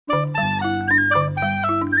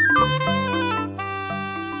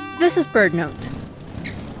This is Bird Note.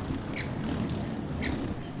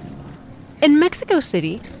 In Mexico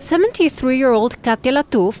City, 73-year-old Katia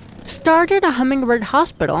Latuf started a hummingbird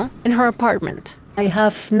hospital in her apartment. I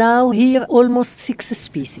have now here almost 6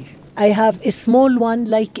 species. I have a small one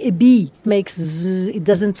like a bee, makes zzz, it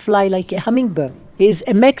doesn't fly like a hummingbird. It's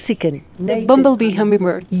a Mexican. A bumblebee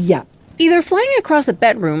hummingbird. Yeah. Either flying across a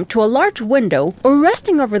bedroom to a large window or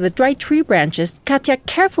resting over the dry tree branches Katia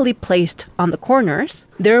carefully placed on the corners,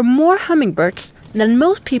 there are more hummingbirds than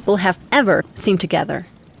most people have ever seen together.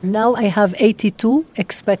 Now I have 82,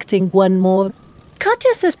 expecting one more.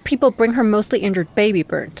 Katia says people bring her mostly injured baby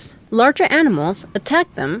birds. Larger animals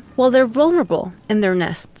attack them while they're vulnerable in their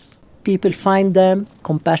nests. People find them,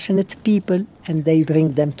 compassionate people, and they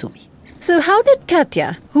bring them to me. So how did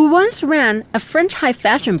Katia, who once ran a French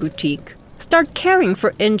high-fashion boutique, start caring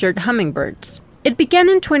for injured hummingbirds? It began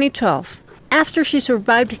in 2012, after she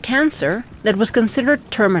survived cancer that was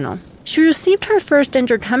considered terminal. She received her first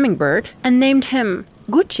injured hummingbird and named him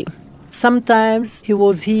Gucci. Sometimes he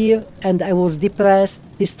was here and I was depressed.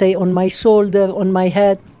 He stayed on my shoulder, on my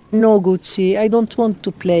head. No, Gucci, I don't want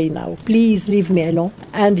to play now. Please leave me alone.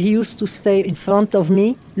 And he used to stay in front of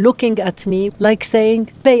me, looking at me, like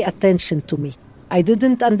saying, pay attention to me. I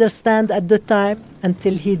didn't understand at the time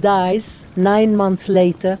until he dies 9 months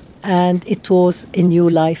later. And it was a new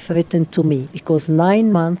life written to me, because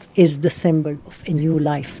 9 months is the symbol of a new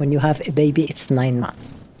life. When you have a baby, it's 9 months.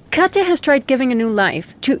 Katia has tried giving a new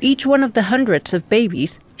life to each one of the hundreds of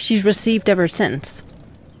babies she's received ever since.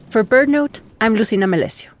 For Bird Note, I'm Lucina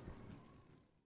Melesio.